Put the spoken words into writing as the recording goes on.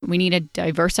We need to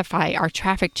diversify our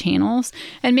traffic channels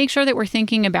and make sure that we're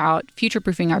thinking about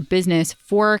future-proofing our business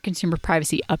for consumer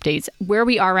privacy updates. Where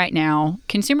we are right now,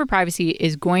 consumer privacy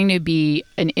is going to be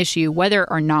an issue whether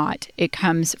or not it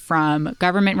comes from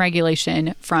government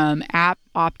regulation, from app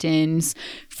opt-ins,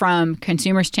 from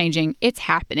consumers changing. It's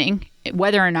happening.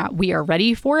 Whether or not we are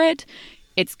ready for it,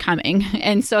 it's coming.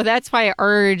 And so that's why I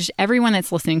urge everyone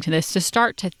that's listening to this to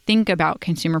start to think about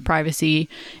consumer privacy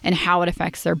and how it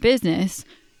affects their business,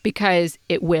 because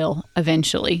it will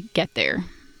eventually get there.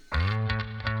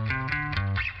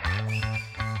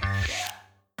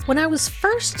 When I was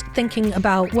first thinking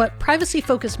about what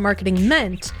privacy-focused marketing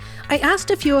meant, I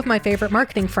asked a few of my favorite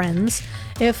marketing friends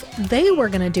if they were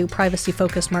going to do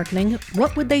privacy-focused marketing,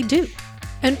 what would they do?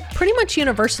 And pretty much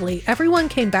universally, everyone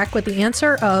came back with the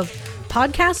answer of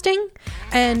podcasting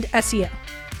and SEO.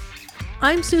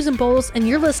 I'm Susan Bowles, and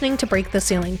you're listening to Break the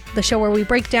Ceiling, the show where we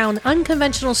break down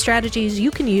unconventional strategies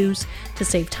you can use to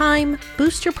save time,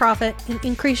 boost your profit, and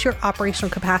increase your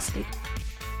operational capacity.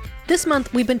 This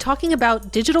month, we've been talking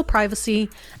about digital privacy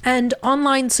and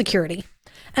online security.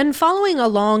 And following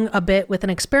along a bit with an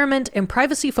experiment in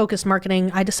privacy-focused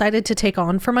marketing I decided to take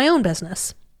on for my own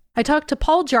business. I talked to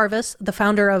Paul Jarvis, the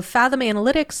founder of Fathom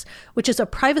Analytics, which is a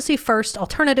privacy-first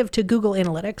alternative to Google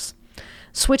Analytics.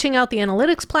 Switching out the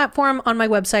analytics platform on my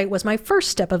website was my first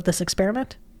step of this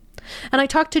experiment. And I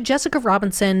talked to Jessica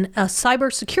Robinson, a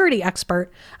cybersecurity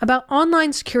expert, about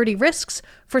online security risks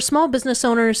for small business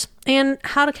owners and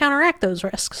how to counteract those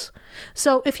risks.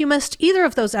 So if you missed either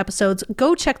of those episodes,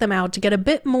 go check them out to get a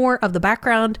bit more of the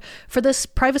background for this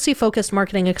privacy-focused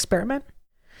marketing experiment.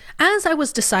 As I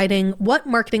was deciding what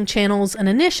marketing channels and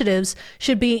initiatives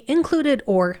should be included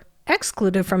or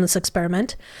excluded from this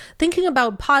experiment, thinking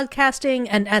about podcasting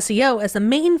and SEO as the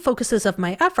main focuses of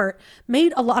my effort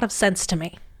made a lot of sense to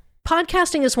me.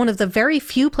 Podcasting is one of the very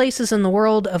few places in the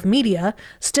world of media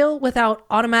still without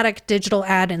automatic digital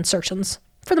ad insertions,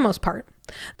 for the most part.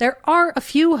 There are a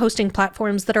few hosting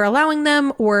platforms that are allowing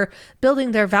them or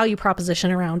building their value proposition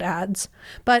around ads.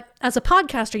 But as a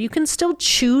podcaster, you can still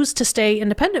choose to stay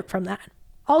independent from that.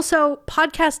 Also,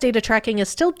 podcast data tracking is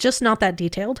still just not that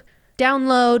detailed.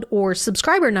 Download or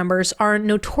subscriber numbers are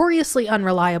notoriously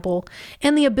unreliable,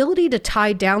 and the ability to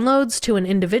tie downloads to an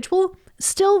individual is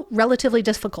still relatively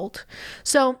difficult.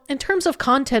 So, in terms of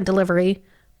content delivery,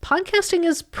 podcasting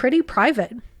is pretty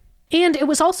private. And it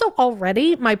was also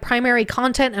already my primary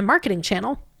content and marketing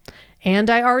channel. And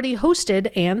I already hosted,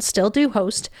 and still do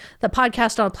host, the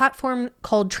podcast on a platform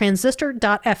called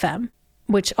Transistor.fm,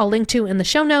 which I'll link to in the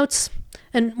show notes.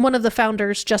 And one of the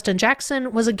founders, Justin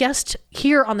Jackson, was a guest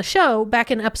here on the show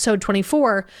back in episode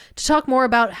 24 to talk more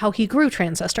about how he grew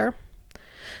Transistor.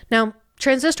 Now,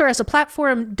 Transistor as a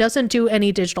platform doesn't do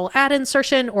any digital ad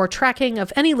insertion or tracking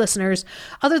of any listeners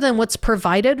other than what's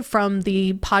provided from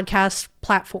the podcast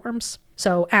platforms,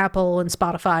 so Apple and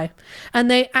Spotify.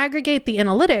 And they aggregate the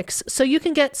analytics so you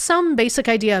can get some basic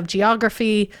idea of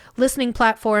geography, listening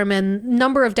platform, and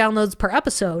number of downloads per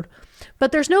episode.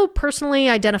 But there's no personally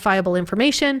identifiable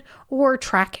information or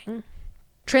tracking.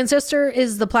 Transistor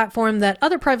is the platform that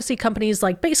other privacy companies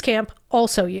like Basecamp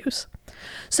also use.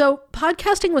 So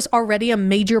podcasting was already a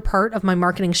major part of my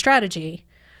marketing strategy.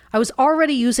 I was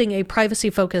already using a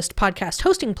privacy-focused podcast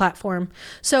hosting platform,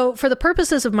 so for the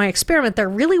purposes of my experiment, there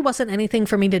really wasn't anything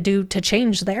for me to do to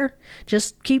change there.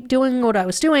 Just keep doing what I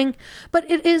was doing, but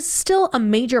it is still a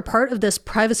major part of this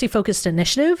privacy-focused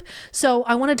initiative, so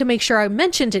I wanted to make sure I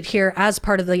mentioned it here as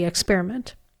part of the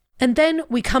experiment. And then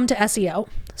we come to SEO,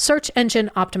 search engine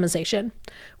optimization,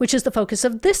 which is the focus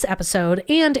of this episode,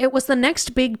 and it was the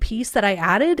next big piece that I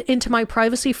added into my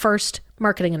privacy-first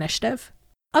marketing initiative.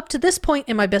 Up to this point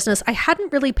in my business, I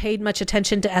hadn't really paid much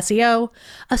attention to SEO,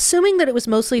 assuming that it was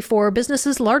mostly for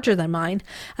businesses larger than mine,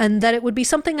 and that it would be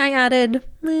something I added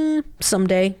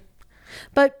someday.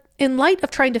 But in light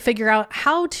of trying to figure out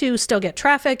how to still get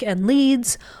traffic and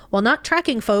leads while not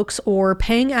tracking folks or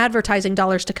paying advertising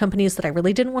dollars to companies that I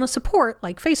really didn't want to support,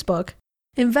 like Facebook,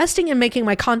 investing in making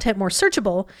my content more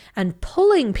searchable and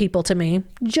pulling people to me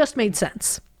just made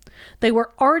sense. They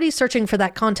were already searching for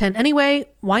that content anyway.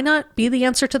 Why not be the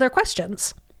answer to their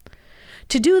questions?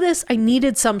 To do this, I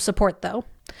needed some support though.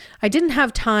 I didn't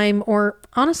have time or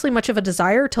honestly much of a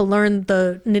desire to learn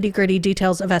the nitty-gritty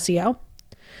details of SEO.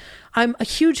 I'm a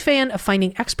huge fan of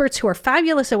finding experts who are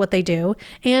fabulous at what they do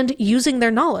and using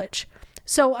their knowledge.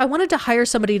 So I wanted to hire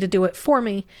somebody to do it for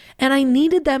me, and I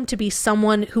needed them to be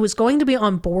someone who was going to be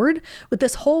on board with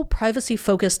this whole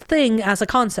privacy-focused thing as a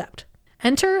concept.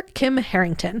 Enter Kim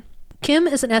Harrington. Kim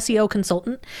is an SEO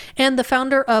consultant and the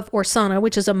founder of Orsana,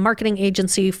 which is a marketing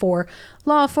agency for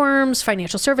law firms,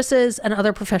 financial services, and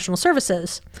other professional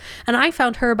services. And I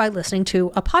found her by listening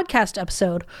to a podcast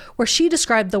episode where she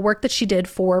described the work that she did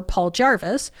for Paul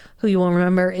Jarvis, who you will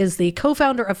remember is the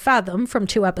co-founder of Fathom from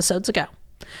 2 episodes ago.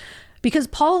 Because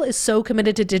Paul is so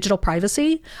committed to digital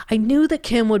privacy, I knew that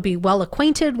Kim would be well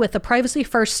acquainted with the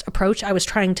privacy-first approach I was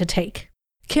trying to take.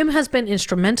 Kim has been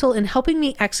instrumental in helping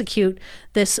me execute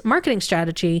this marketing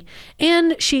strategy,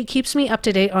 and she keeps me up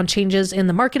to date on changes in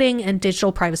the marketing and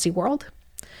digital privacy world.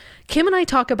 Kim and I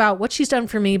talk about what she's done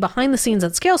for me behind the scenes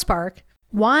at ScaleSpark,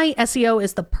 why SEO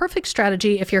is the perfect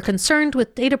strategy if you're concerned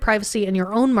with data privacy in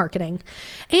your own marketing,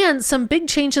 and some big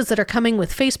changes that are coming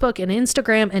with Facebook and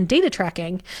Instagram and data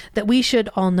tracking that we should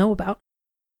all know about.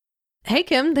 Hey,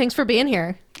 Kim, thanks for being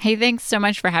here. Hey, thanks so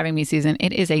much for having me, Susan.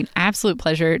 It is an absolute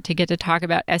pleasure to get to talk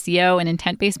about SEO and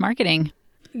intent-based marketing.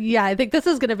 Yeah, I think this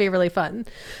is going to be really fun.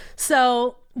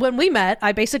 So when we met,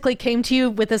 I basically came to you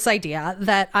with this idea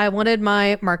that I wanted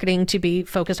my marketing to be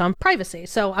focused on privacy.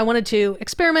 So I wanted to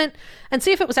experiment and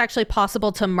see if it was actually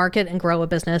possible to market and grow a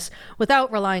business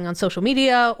without relying on social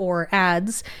media or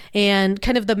ads. And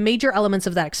kind of the major elements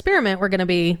of that experiment were going to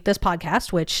be this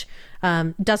podcast, which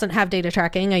doesn't have data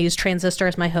tracking. I use Transistor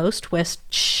as my host,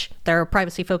 which they're a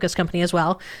privacy-focused company as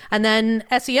well. And then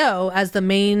SEO as the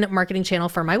main marketing channel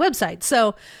for my website.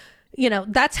 So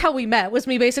that's how we met, was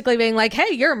me basically being like,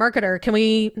 hey, you're a marketer. Can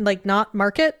we not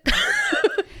market?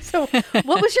 So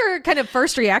what was your kind of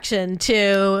first reaction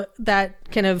to that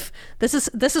kind of, this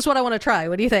is what I want to try.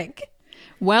 What do you think?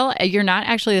 Well, you're not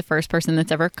actually the first person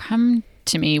that's ever come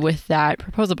to me with that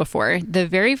proposal before. The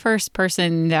very first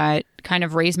person that kind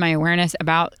of raised my awareness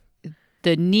about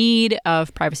the need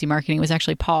of privacy marketing was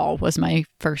actually Paul, was my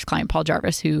first client, Paul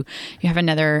Jarvis, who you have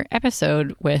another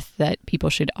episode with that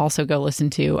people should also go listen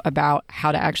to about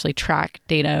how to actually track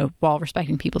data while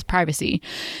respecting people's privacy.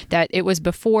 That it was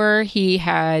before he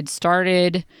had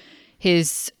started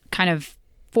his kind of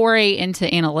foray into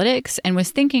analytics and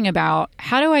was thinking about,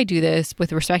 how do I do this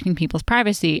with respecting people's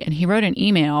privacy? And he wrote an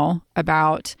email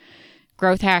about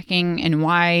growth hacking and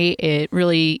why it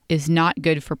really is not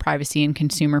good for privacy and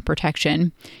consumer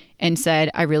protection, and said,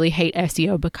 I really hate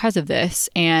SEO because of this.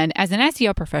 And as an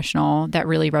SEO professional, that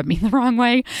really rubbed me the wrong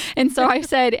way. And so I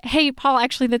said, hey, Paul,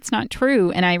 actually, that's not true.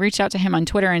 And I reached out to him on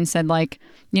Twitter and said,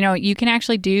 you can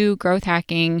actually do growth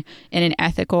hacking in an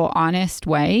ethical, honest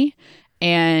way.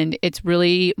 And it's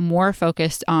really more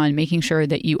focused on making sure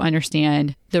that you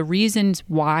understand the reasons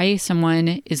why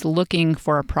someone is looking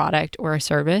for a product or a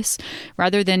service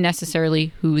rather than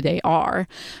necessarily who they are.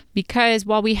 Because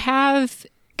while we have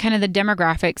kind of the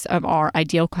demographics of our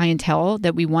ideal clientele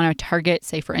that we want to target,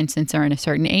 say, for instance, are in a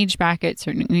certain age bracket,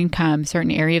 certain income, certain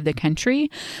area of the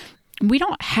country, we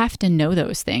don't have to know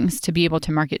those things to be able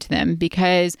to market to them,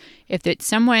 because if it's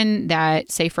someone that,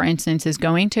 say, for instance, is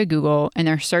going to Google and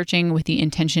they're searching with the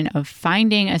intention of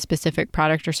finding a specific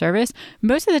product or service,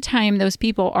 most of the time those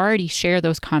people already share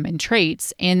those common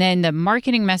traits. And then the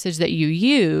marketing message that you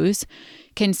use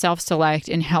can self-select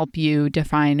and help you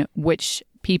define which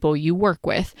people you work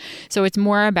with. So it's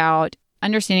more about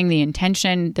understanding the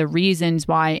intention, the reasons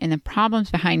why, and the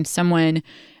problems behind someone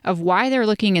of why they're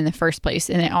looking in the first place.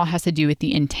 And it all has to do with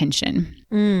the intention.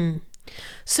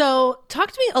 So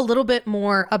talk to me a little bit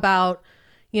more about,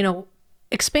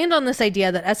 expand on this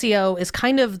idea that SEO is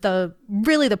kind of the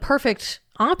perfect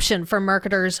option for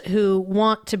marketers who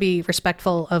want to be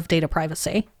respectful of data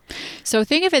privacy. So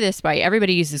think of it this way.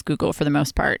 Everybody uses Google for the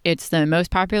most part. It's the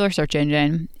most popular search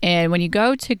engine. And when you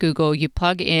go to Google, you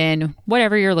plug in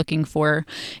whatever you're looking for,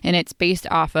 and it's based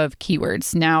off of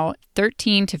keywords. Now,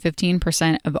 13 to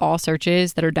 15% of all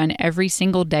searches that are done every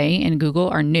single day in Google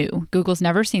are new. Google's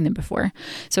never seen them before.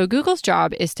 So Google's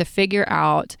job is to figure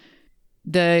out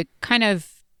the kind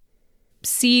of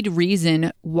seed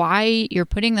reason why you're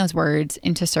putting those words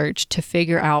into search, to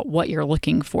figure out what you're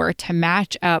looking for, to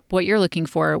match up what you're looking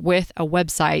for with a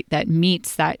website that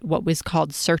meets that what was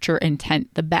called searcher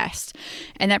intent the best,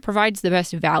 and that provides the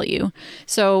best value.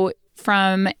 So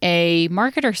from a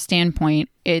marketer standpoint,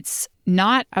 it's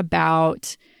not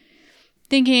about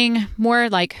thinking more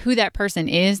like who that person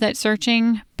is that's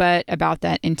searching, but about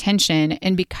that intention.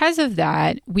 And because of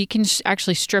that, we can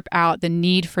actually strip out the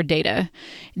need for data.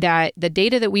 That the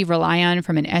data that we rely on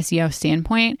from an SEO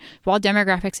standpoint, while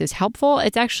demographics is helpful,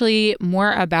 it's actually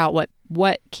more about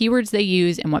what keywords they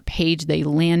use and what page they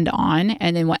land on,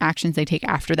 and then what actions they take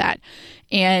after that.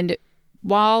 And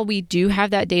while we do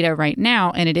have that data right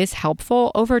now and it is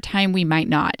helpful, over time we might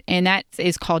not. And that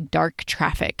is called dark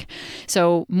traffic.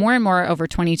 So more and more over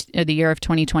the year of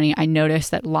 2020, I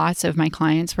noticed that lots of my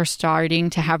clients were starting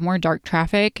to have more dark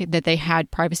traffic, that they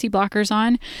had privacy blockers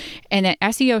on, and that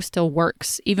SEO still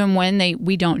works. Even when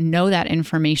we don't know that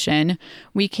information,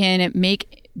 we can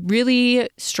make really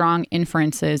strong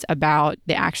inferences about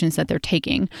the actions that they're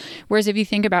taking. Whereas if you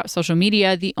think about social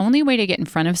media, the only way to get in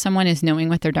front of someone is knowing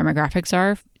what their demographics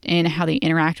are and how they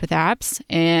interact with apps.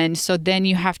 And so then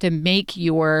you have to make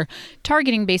your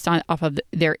targeting based off of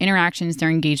their interactions, their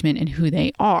engagement, and who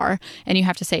they are. And you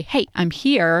have to say, hey, I'm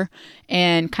here,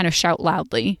 and kind of shout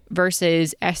loudly,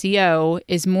 versus SEO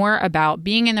is more about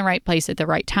being in the right place at the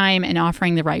right time and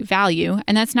offering the right value.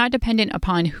 And that's not dependent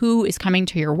upon who is coming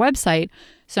to your website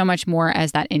so much more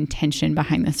as that intention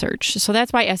behind the search. So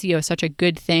that's why SEO is such a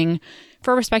good thing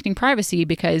for respecting privacy,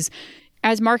 because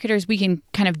as marketers, we can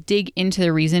kind of dig into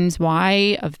the reasons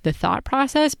why of the thought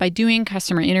process by doing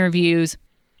customer interviews,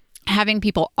 having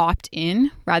people opt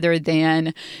in rather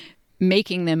than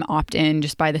making them opt in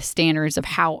just by the standards of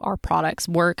how our products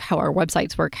work, how our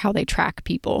websites work, how they track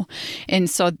people. And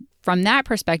so from that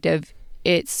perspective,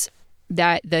 it's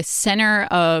that the center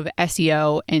of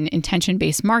SEO and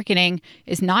intention-based marketing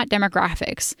is not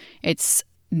demographics. It's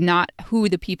not who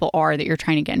the people are that you're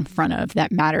trying to get in front of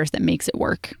that matters, that makes it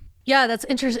work. Yeah, that's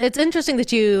interesting. It's interesting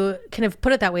that you kind of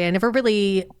put it that way. I never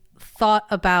really thought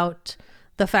about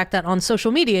the fact that on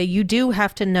social media, you do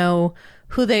have to know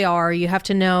who they are. You have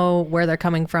to know where they're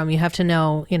coming from. You have to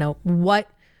know,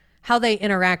 how they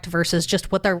interact versus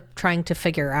just what they're trying to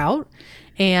figure out.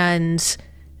 And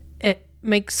it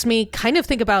makes me kind of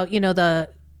think about, the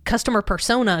customer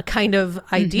persona kind of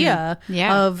idea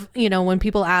of, when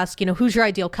people ask, who's your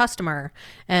ideal customer?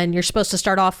 And you're supposed to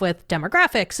start off with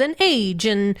demographics and age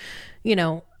and,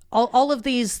 all of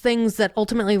these things that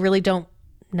ultimately really don't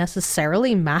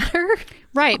necessarily matter.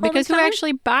 Right, because who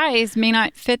actually buys may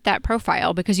not fit that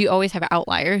profile, because you always have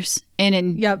outliers.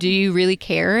 And do you really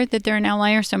care that they're an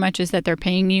outlier so much as that they're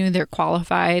paying you, they're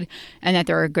qualified, and that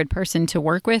they're a good person to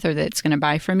work with or that's going to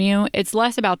buy from you? It's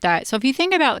less about that. So if you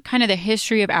think about kind of the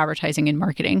history of advertising and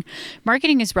marketing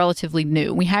is relatively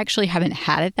new. We actually haven't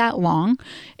had it that long.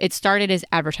 It started as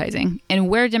advertising. And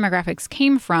where demographics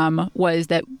came from was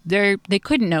that they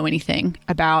couldn't know anything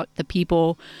about the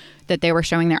people that they were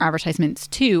showing their advertisements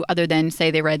to, other than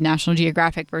say they read National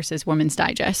Geographic versus Women's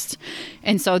Digest.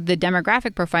 And so the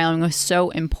demographic profiling was so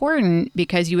important,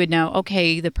 because you would know,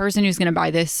 okay, the person who's going to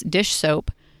buy this dish soap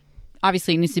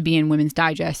obviously needs to be in Women's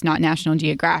Digest, not National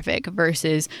Geographic,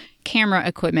 versus camera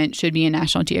equipment should be in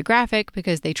National Geographic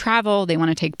because they travel, they want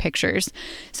to take pictures.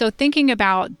 So thinking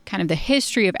about kind of the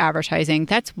history of advertising,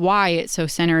 that's why it's so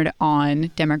centered on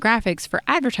demographics for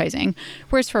advertising.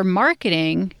 Whereas for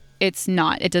marketing, it's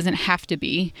not. It doesn't have to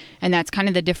be. And that's kind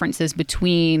of the differences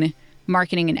between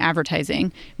marketing and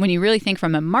advertising. When you really think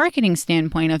from a marketing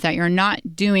standpoint of that you're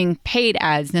not doing paid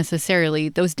ads necessarily,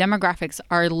 those demographics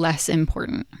are less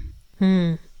important.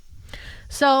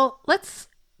 So let's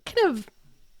kind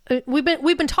of, we've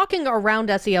been talking around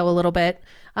SEO a little bit,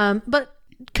 but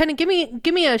kind of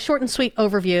give me a short and sweet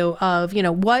overview of,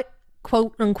 what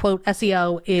quote unquote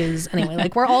SEO is anyway.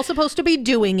 Like, we're all supposed to be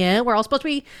doing it. We're all supposed to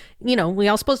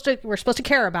be, we're supposed to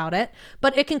care about it,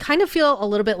 but it can kind of feel a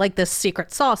little bit like this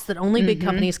secret sauce that only big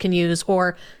companies can use,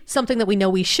 or something that we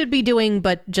know we should be doing,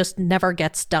 but just never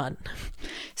gets done.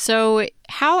 So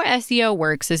how SEO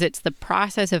works is it's the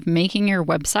process of making your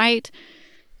website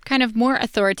kind of more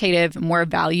authoritative, more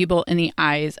valuable in the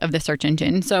eyes of the search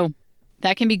engine. So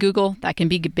that can be Google, that can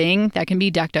be Bing, that can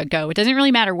be DuckDuckGo. It doesn't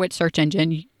really matter which search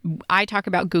engine. I talk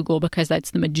about Google because that's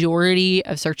the majority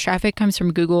of search traffic comes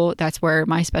from Google. That's where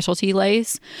my specialty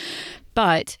lays.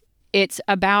 But it's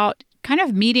about kind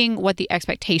of meeting what the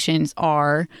expectations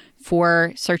are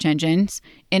for search engines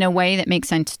in a way that makes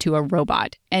sense to a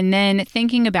robot. And then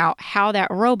thinking about how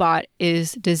that robot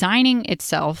is designing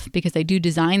itself, because they do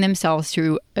design themselves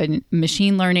through a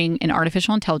machine learning and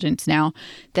artificial intelligence now,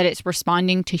 that it's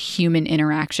responding to human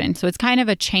interaction. So it's kind of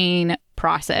a chain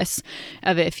process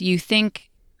of, if you think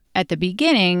at the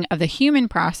beginning of the human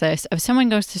process of someone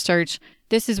goes to search,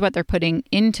 this is what they're putting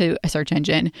into a search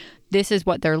engine, this is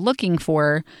what they're looking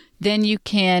for, then you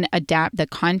can adapt the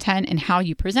content and how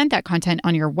you present that content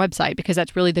on your website, because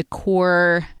that's really the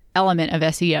core element of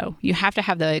SEO. You have to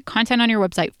have the content on your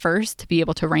website first to be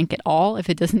able to rank it all. If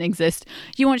it doesn't exist,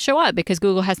 you won't show up because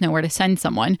Google has nowhere to send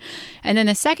someone. And then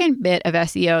the second bit of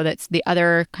SEO, that's the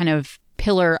other kind of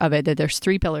pillar of it, that there's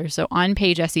three pillars. So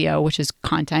on-page SEO, which is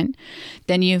content.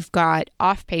 Then you've got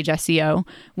off-page SEO,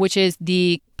 which is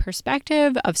the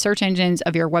perspective of search engines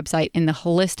of your website in the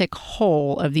holistic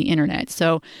whole of the internet.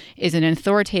 So is it an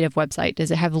authoritative website?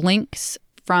 Does it have links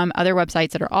from other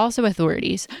websites that are also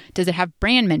authorities? Does it have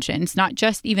brand mentions, not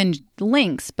just even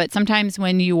links, but sometimes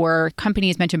when your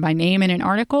company is mentioned by name in an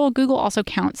article, Google also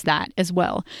counts that as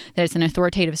well, that it's an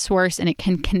authoritative source and it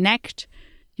can connect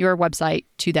your website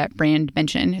to that brand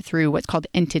mention through what's called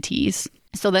entities.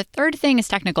 So the third thing is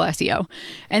technical SEO.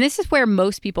 And this is where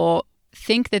most people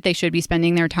think that they should be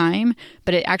spending their time,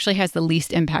 but it actually has the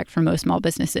least impact for most small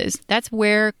businesses. That's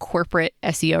where corporate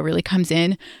SEO really comes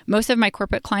in. Most of my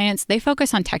corporate clients, they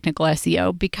focus on technical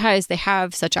SEO because they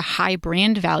have such a high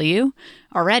brand value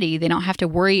already. They don't have to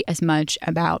worry as much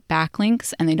about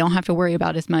backlinks and they don't have to worry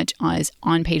about as much as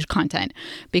on-page content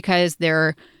because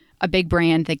they're a big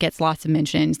brand that gets lots of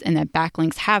mentions and that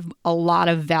backlinks have a lot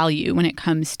of value when it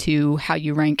comes to how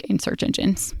you rank in search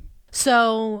engines.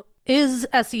 So is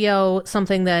SEO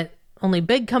something that only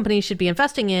big companies should be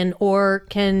investing in, or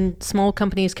can small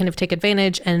companies kind of take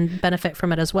advantage and benefit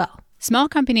from it as well? Small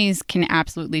companies can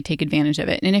absolutely take advantage of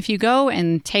it. And if you go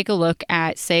and take a look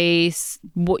at, say,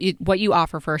 what you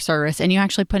offer for a service, and you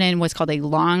actually put in what's called a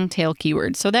long tail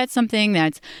keyword. So that's something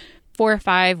that's 4 or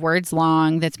 5 words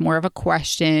long, that's more of a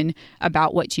question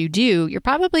about what you do, you're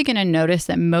probably going to notice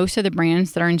that most of the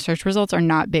brands that are in search results are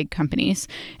not big companies.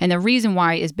 And the reason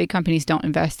why is big companies don't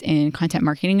invest in content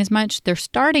marketing as much. They're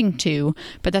starting to,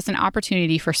 but that's an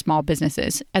opportunity for small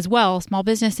businesses as well. Small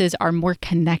businesses are more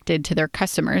connected to their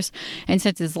customers. And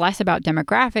since it's less about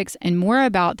demographics and more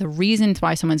about the reasons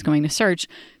why someone's going to search,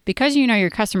 because you know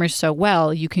your customers so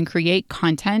well, you can create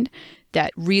content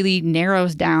that really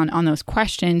narrows down on those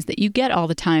questions that you get all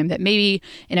the time that maybe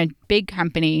in a big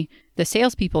company, the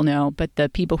salespeople know, but the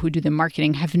people who do the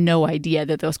marketing have no idea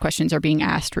that those questions are being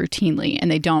asked routinely, and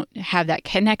they don't have that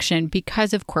connection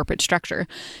because of corporate structure.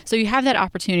 So you have that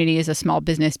opportunity as a small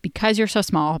business because you're so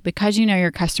small, because you know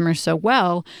your customers so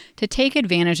well, to take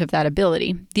advantage of that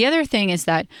ability. The other thing is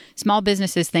that small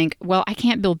businesses think, well, I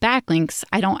can't build backlinks.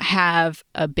 I don't have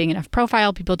a big enough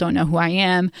profile. People don't know who I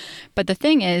am. But the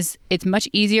thing is, it's much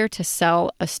easier to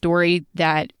sell a story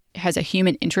that has a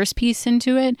human interest piece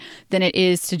into it than it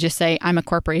is to just say, I'm a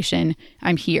corporation,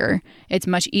 I'm here. It's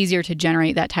much easier to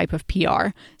generate that type of PR.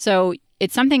 So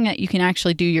it's something that you can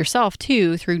actually do yourself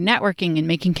too, through networking and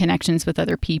making connections with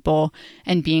other people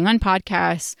and being on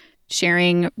podcasts,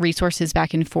 sharing resources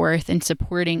back and forth and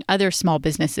supporting other small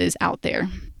businesses out there.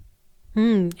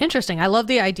 Interesting. I love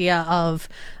the idea of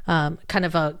kind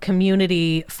of a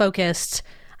community focused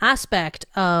aspect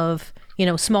of, you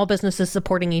know, small businesses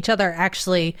supporting each other.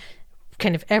 Actually,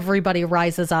 kind of everybody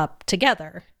rises up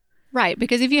together. Right.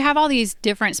 Because if you have all these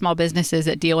different small businesses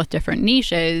that deal with different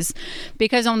niches,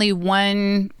 because only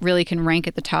one really can rank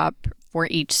at the top for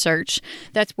each search,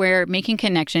 that's where making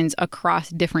connections across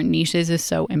different niches is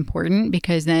so important.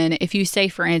 Because then if you say,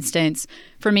 for instance,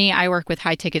 for me, I work with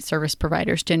high ticket service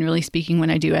providers, generally speaking, when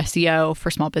I do SEO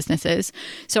for small businesses.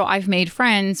 So I've made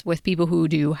friends with people who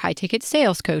do high ticket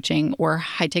sales coaching or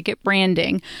high ticket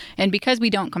branding. And because we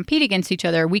don't compete against each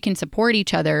other, we can support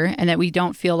each other and that we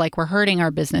don't feel like we're hurting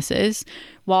our businesses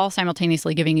while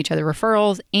simultaneously giving each other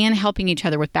referrals and helping each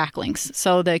other with backlinks.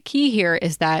 So the key here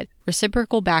is that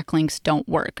reciprocal backlinks don't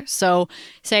work. So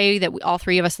say that all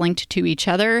 3 of us linked to each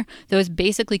other, those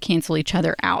basically cancel each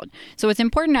other out. So it's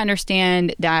important to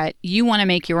understand that you want to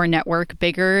make your network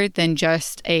bigger than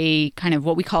just a kind of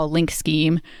what we call a link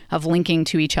scheme of linking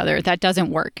to each other. That doesn't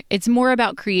work. It's more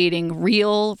about creating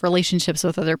real relationships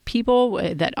with other people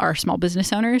that are small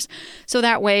business owners. So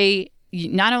that way,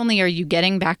 not only are you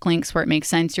getting backlinks where it makes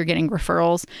sense, you're getting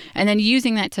referrals, and then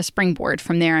using that to springboard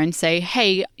from there and say,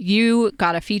 hey, you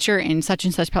got a feature in such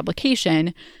and such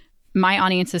publication. My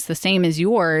audience is the same as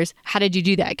yours. How did you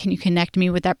do that? Can you connect me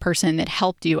with that person that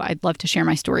helped you? I'd love to share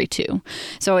my story too.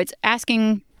 So it's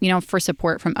asking, for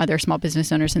support from other small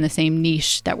business owners in the same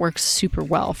niche that works super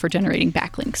well for generating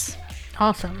backlinks.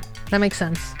 Awesome. That makes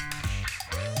sense.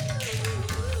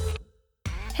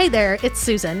 Hey there, it's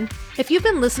Susan. If you've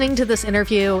been listening to this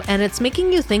interview and it's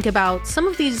making you think about some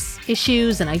of these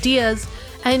issues and ideas,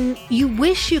 and you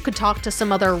wish you could talk to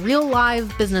some other real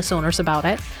live business owners about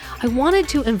it, I wanted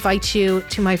to invite you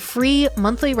to my free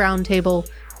monthly roundtable,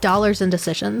 Dollars and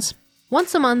Decisions.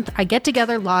 Once a month, I get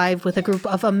together live with a group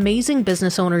of amazing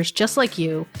business owners just like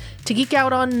you to geek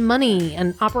out on money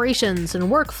and operations and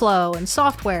workflow and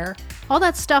software, all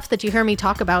that stuff that you hear me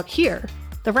talk about here.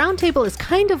 The roundtable is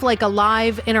kind of like a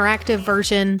live, interactive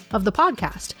version of the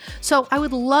podcast, so I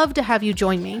would love to have you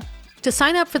join me. To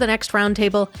sign up for the next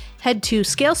roundtable, head to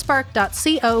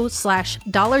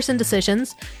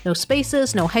scalespark.co/dollarsandDecisions, no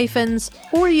spaces, no hyphens,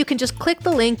 or you can just click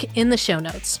the link in the show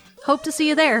notes. Hope to see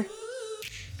you there.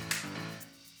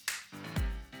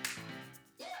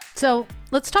 So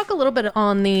let's talk a little bit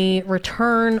on the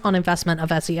return on investment of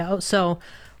SEO. So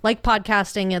like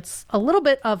podcasting, it's a little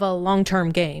bit of a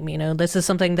long-term game. This is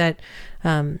something that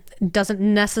doesn't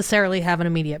necessarily have an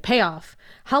immediate payoff.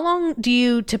 How long do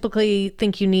you typically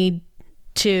think you need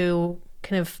to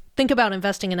kind of think about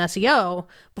investing in SEO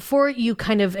before you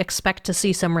kind of expect to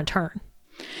see some return?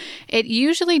 It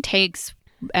usually takes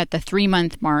at the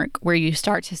 3-month mark where you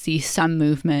start to see some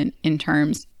movement in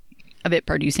terms of it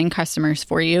producing customers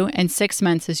for you. And 6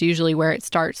 months is usually where it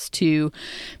starts to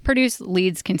produce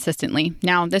leads consistently.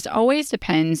 Now, this always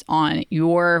depends on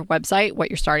your website, what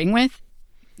you're starting with,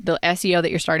 the SEO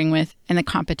that you're starting with, and the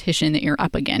competition that you're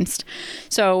up against.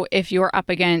 So if you're up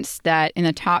against that in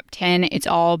the top 10, it's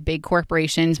all big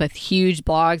corporations with huge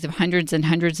blogs of hundreds and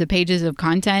hundreds of pages of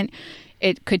content,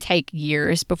 it could take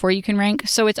years before you can rank.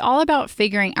 So it's all about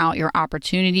figuring out your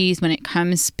opportunities when it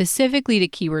comes specifically to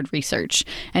keyword research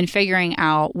and figuring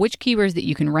out which keywords that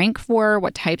you can rank for,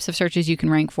 what types of searches you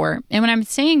can rank for. And when I'm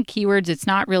saying keywords, it's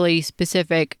not really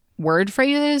specific word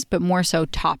phrases, but more so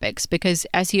topics, because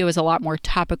SEO is a lot more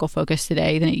topical focused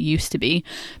today than it used to be,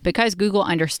 because Google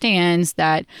understands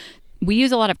that we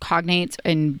use a lot of cognates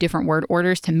and different word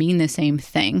orders to mean the same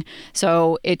thing.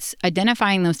 So it's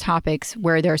identifying those topics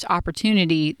where there's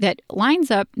opportunity that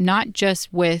lines up not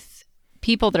just with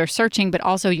people that are searching, but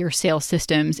also your sales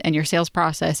systems and your sales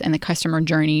process and the customer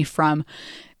journey, from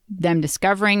them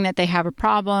discovering that they have a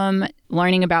problem,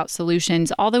 learning about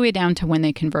solutions, all the way down to when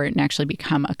they convert and actually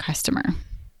become a customer.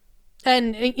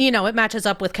 And, it matches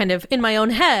up with kind of in my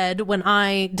own head when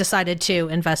I decided to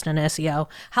invest in SEO,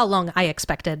 how long I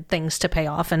expected things to pay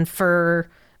off. And for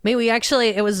me,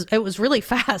 it was really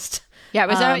fast. Yeah, it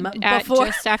was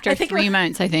just after 3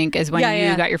 months, I think, is when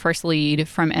you got your first lead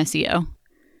from SEO.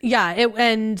 Yeah,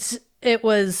 it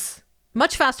was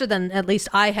much faster than at least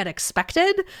I had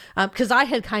expected, because I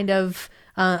had kind of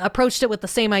approached it with the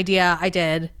same idea I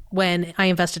did when I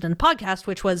invested in the podcast,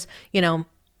 which was,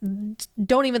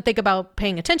 don't even think about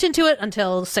paying attention to it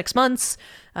until 6 months.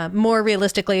 More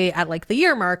realistically, at like the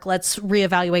year mark, let's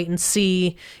reevaluate and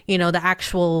see, the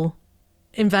actual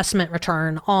investment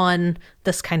return on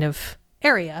this kind of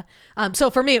area. So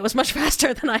for me, it was much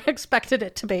faster than I expected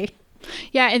it to be.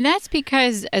 Yeah, and that's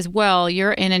because as well,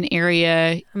 you're in an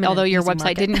area, although your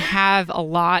website didn't have a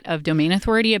lot of domain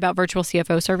authority about virtual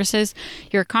CFO services,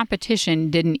 your competition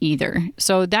didn't either.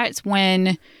 So that's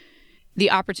when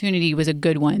the opportunity was a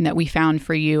good one that we found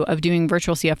for you of doing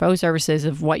virtual CFO services,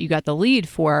 of what you got the lead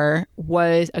for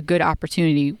was a good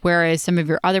opportunity. Whereas some of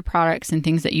your other products and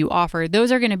things that you offer,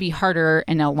 those are going to be harder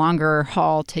and a longer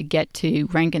haul to get to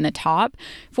rank in the top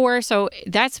for. So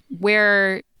that's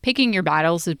where picking your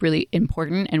battles is really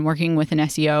important, and working with an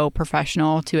SEO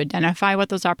professional to identify what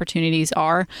those opportunities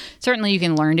are. Certainly you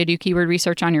can learn to do keyword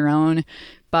research on your own,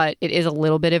 but it is a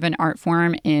little bit of an art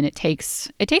form, and it takes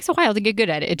a while to get good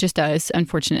at it. It just does,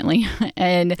 unfortunately.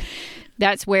 And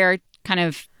that's where kind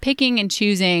of picking and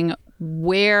choosing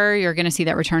where you're going to see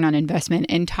that return on investment,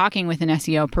 and talking with an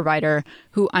SEO provider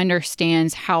who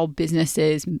understands how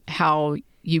businesses, how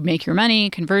you make your money,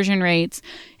 conversion rates,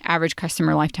 average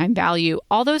customer lifetime value,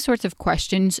 all those sorts of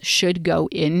questions should go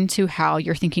into how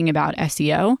you're thinking about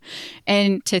SEO.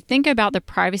 And to think about the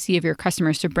privacy of your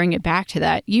customers, to bring it back to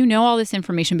that, all this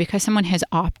information because someone has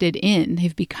opted in.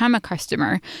 They've become a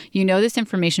customer. You know this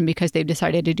information because they've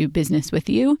decided to do business with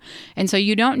you. And so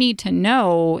you don't need to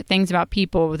know things about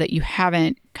people that you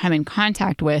haven't come in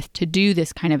contact with to do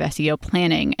this kind of SEO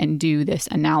planning and do this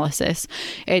analysis.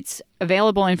 It's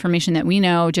available information that we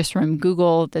know just from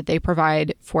Google that they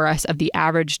provide for us of the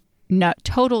average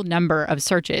total number of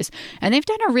searches. And they've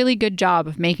done a really good job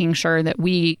of making sure that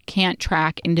we can't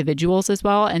track individuals as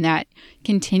well. And that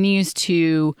continues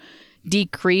to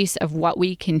decrease of what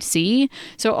we can see.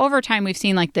 So over time, we've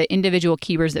seen like the individual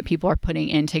keywords that people are putting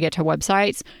in to get to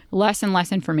websites, less and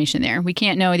less information there. We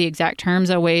can't know the exact terms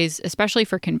always, especially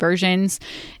for conversions.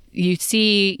 You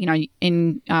see,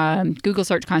 in Google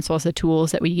Search Console, the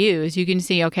tools that we use, you can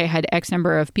see, okay, I had X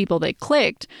number of people that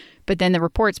clicked, but then the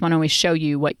reports won't always show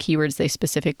you what keywords they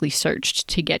specifically searched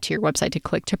to get to your website to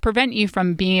click, to prevent you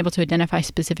from being able to identify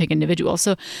specific individuals.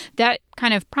 So that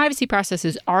kind of privacy process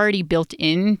is already built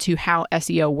into how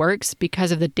SEO works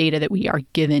because of the data that we are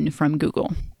given from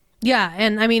Google. Yeah.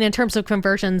 And I mean, in terms of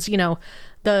conversions,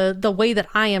 the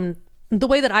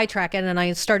way that I track it, and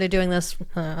I started doing this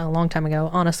a long time ago,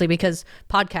 honestly, because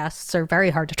podcasts are very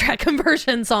hard to track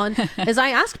conversions on, is I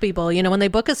ask people, when they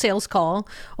book a sales call,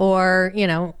 or,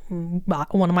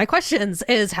 one of my questions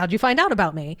is, how'd you find out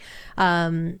about me?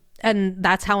 And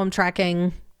that's how I'm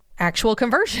tracking actual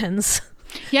conversions.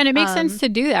 Yeah, and it makes sense to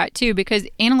do that too, because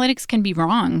analytics can be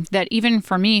wrong. That even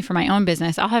for me, for my own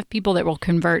business, I'll have people that will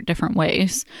convert different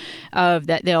ways of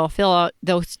that. They'll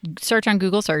search on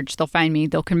Google search, they'll find me,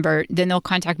 they'll convert, then they'll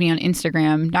contact me on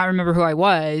Instagram, not remember who I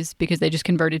was because they just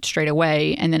converted straight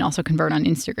away, and then also convert on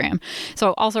Instagram.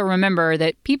 So also remember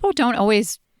that people don't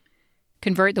always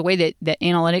convert the way that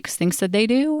analytics thinks that they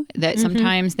do, that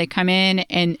sometimes they come in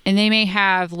and they may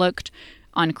have looked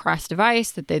on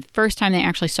cross-device, that the first time they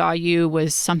actually saw you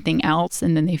was something else,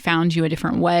 and then they found you a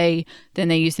different way. Then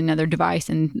they used another device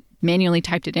and manually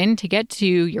typed it in to get to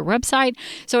your website.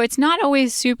 So it's not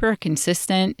always super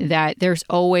consistent, that there's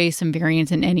always some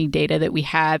variance in any data that we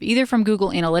have, either from Google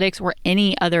Analytics or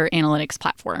any other analytics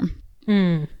platform.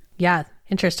 Yeah,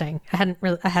 interesting. I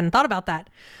hadn't thought about that.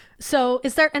 So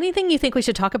is there anything you think we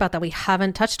should talk about that we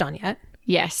haven't touched on yet?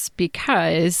 Yes,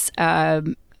 because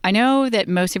I know that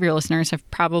most of your listeners have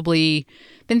probably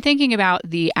been thinking about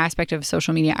the aspect of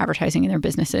social media advertising in their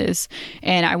businesses.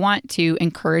 And I want to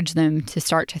encourage them to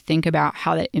start to think about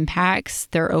how that impacts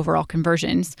their overall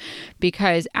conversions,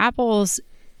 because Apple's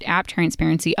app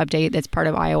transparency update that's part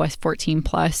of iOS 14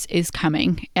 Plus is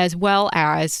coming, as well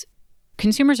as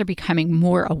consumers are becoming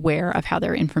more aware of how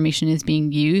their information is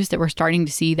being used, that we're starting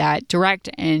to see that direct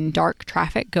and dark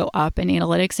traffic go up in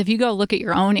analytics. If you go look at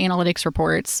your own analytics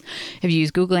reports, if you use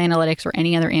Google Analytics or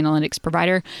any other analytics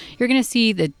provider, you're going to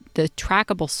see the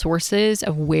trackable sources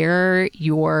of where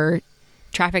your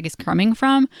traffic is coming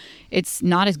from. It's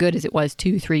not as good as it was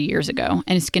 2-3 years ago.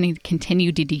 And it's going to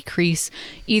continue to decrease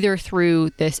either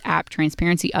through this app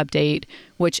transparency update,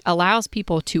 which allows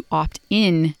people to opt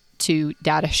in to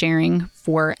data sharing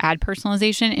for ad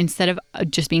personalization instead of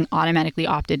just being automatically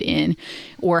opted in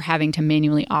or having to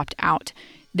manually opt out.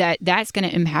 That's going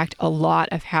to impact a lot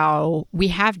of how we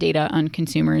have data on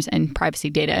consumers and privacy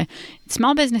data.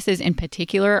 Small businesses in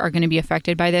particular are going to be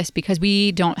affected by this because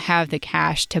we don't have the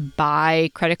cash to buy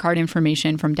credit card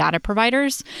information from data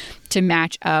providers to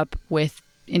match up with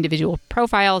individual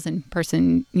profiles and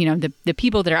the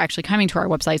people that are actually coming to our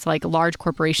websites, like large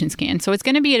corporations can. So it's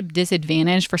going to be a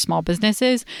disadvantage for small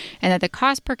businesses, and that the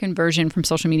cost per conversion from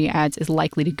social media ads is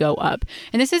likely to go up.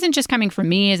 And this isn't just coming from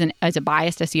me as a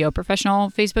biased SEO professional.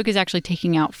 Facebook is actually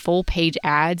taking out full page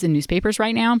ads in newspapers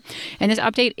right now. And this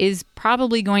update is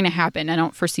probably going to happen. I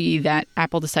don't foresee that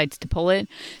Apple decides to pull it.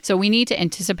 So we need to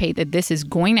anticipate that this is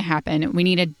going to happen. We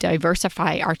need to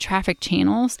diversify our traffic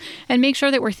channels and make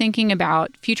sure that we're thinking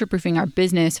about future-proofing our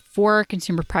business for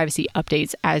consumer privacy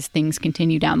updates as things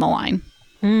continue down the line.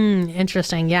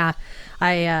 Interesting. Yeah.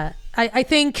 I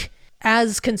think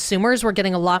as consumers, we're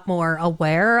getting a lot more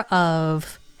aware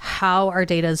of how our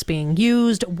data is being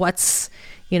used, what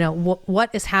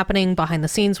is happening behind the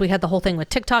scenes. We had the whole thing with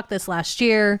TikTok this last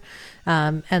year,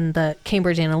 and the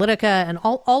Cambridge Analytica and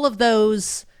all of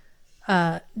those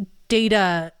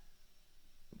data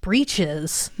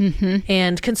breaches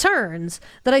and concerns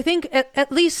that I think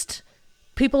at least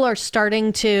people are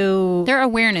starting to... Their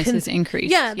awareness is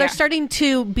increased. Yeah, they're starting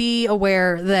to be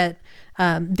aware that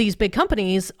these big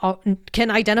companies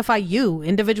can identify you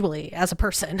individually as a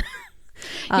person.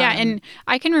 Yeah, and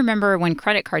I can remember when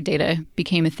credit card data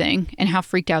became a thing and how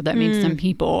freaked out that made some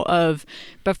people.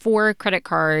 Before credit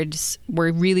cards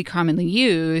were really commonly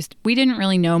used, we didn't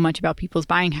really know much about people's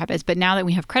buying habits. But now that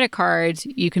we have credit cards,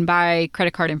 you can buy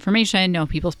credit card information, know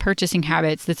people's purchasing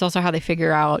habits. That's also how they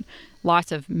figure out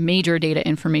lots of major data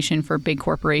information for big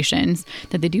corporations,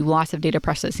 that they do lots of data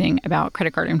processing about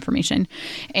credit card information.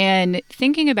 And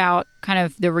thinking about kind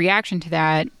of the reaction to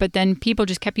that, but then people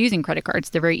just kept using credit cards.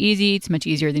 They're very easy. It's much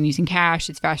easier than using cash.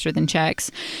 It's faster than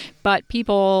checks. But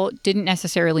people didn't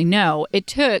necessarily know. It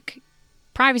took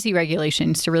privacy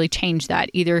regulations to really change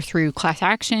that, either through class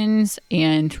actions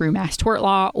and through mass tort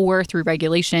law or through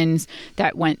regulations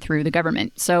that went through the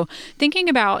government. So thinking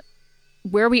about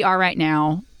where we are right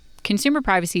now, consumer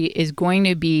privacy is going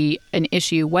to be an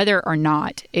issue whether or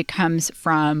not it comes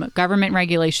from government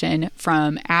regulation,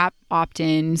 from app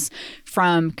opt-ins,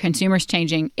 from consumers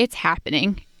changing. It's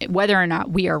happening. Whether or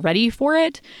not we are ready for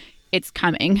it, it's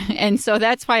coming. And so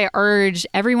that's why I urge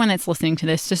everyone that's listening to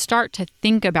this to start to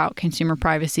think about consumer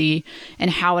privacy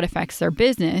and how it affects their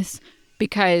business,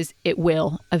 because it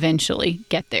will eventually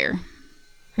get there.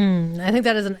 I think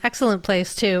that is an excellent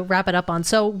place to wrap it up on.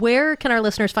 So where can our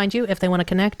listeners find you if they want to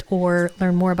connect or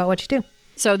learn more about what you do?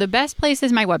 So the best place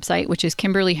is my website, which is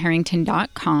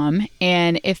KimberlyHarrington.com.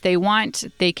 And if they want,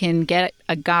 they can get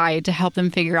a guide to help them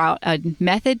figure out a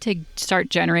method to start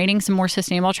generating some more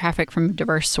sustainable traffic from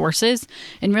diverse sources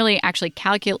and really actually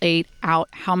calculate out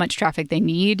how much traffic they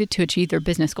need to achieve their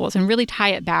business goals and really tie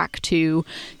it back to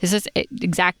this is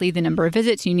exactly the number of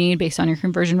visits you need based on your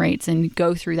conversion rates, and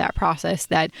go through that process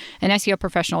that an SEO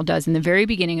professional does in the very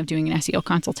beginning of doing an SEO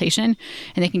consultation.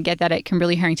 And they can get that at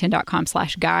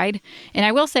KimberlyHarrington.com/guide. And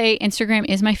I will say Instagram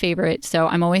is my favorite. So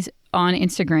I'm always on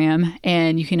Instagram,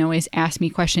 and you can always ask me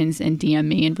questions and DM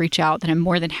me and reach out, that I'm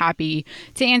more than happy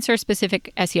to answer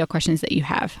specific SEO questions that you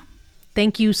have.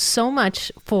 Thank you so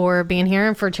much for being here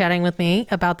and for chatting with me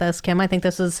about this, Kim. I think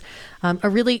this is a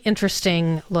really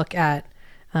interesting look at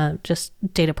just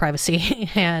data privacy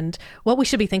and what we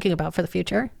should be thinking about for the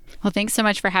future. Well, thanks so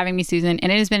much for having me, Susan. And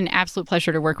it has been an absolute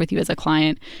pleasure to work with you as a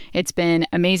client. It's been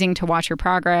amazing to watch your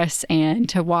progress and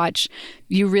to watch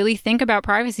you really think about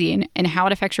privacy and how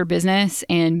it affects your business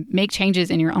and make changes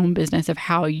in your own business of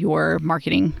how you're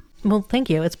marketing. Well, thank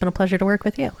you. It's been a pleasure to work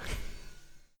with you.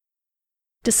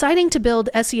 Deciding to build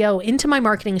SEO into my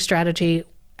marketing strategy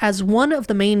as one of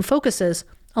the main focuses,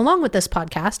 along with this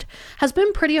podcast, has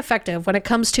been pretty effective when it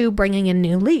comes to bringing in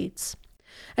new leads.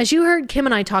 As you heard Kim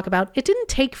and I talk about, it didn't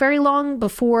take very long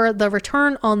before the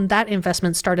return on that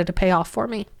investment started to pay off for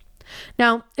me.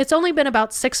 Now, it's only been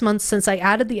about 6 months since I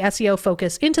added the SEO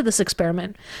focus into this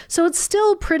experiment, so it's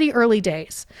still pretty early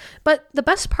days. But the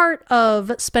best part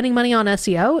of spending money on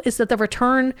SEO is that the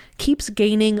return keeps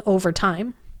gaining over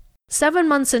time. 7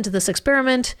 months into this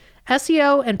experiment,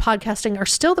 SEO and podcasting are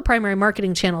still the primary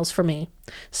marketing channels for me,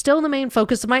 still the main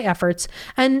focus of my efforts,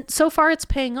 and so far it's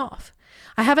paying off.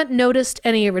 I haven't noticed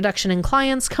any reduction in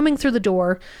clients coming through the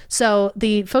door, so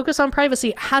the focus on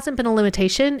privacy hasn't been a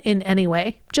limitation in any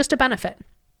way, just a benefit.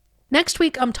 Next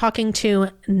week, I'm talking to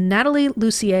Natalie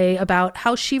Lucier about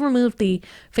how she removed the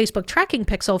Facebook tracking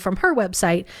pixel from her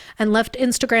website and left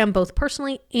Instagram both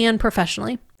personally and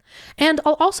professionally. And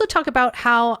I'll also talk about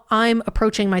how I'm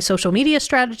approaching my social media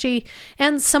strategy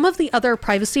and some of the other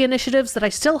privacy initiatives that I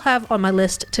still have on my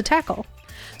list to tackle.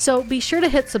 So be sure to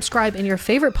hit subscribe in your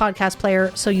favorite podcast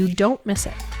player so you don't miss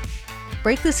it.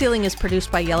 Break the Ceiling is produced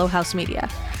by Yellow House Media.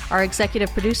 Our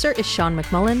executive producer is Sean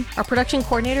McMullen. Our production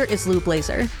coordinator is Lou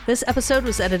Blazer. This episode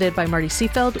was edited by Marty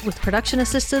Seefeld with production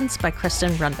assistance by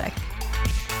Kristen Runbeck.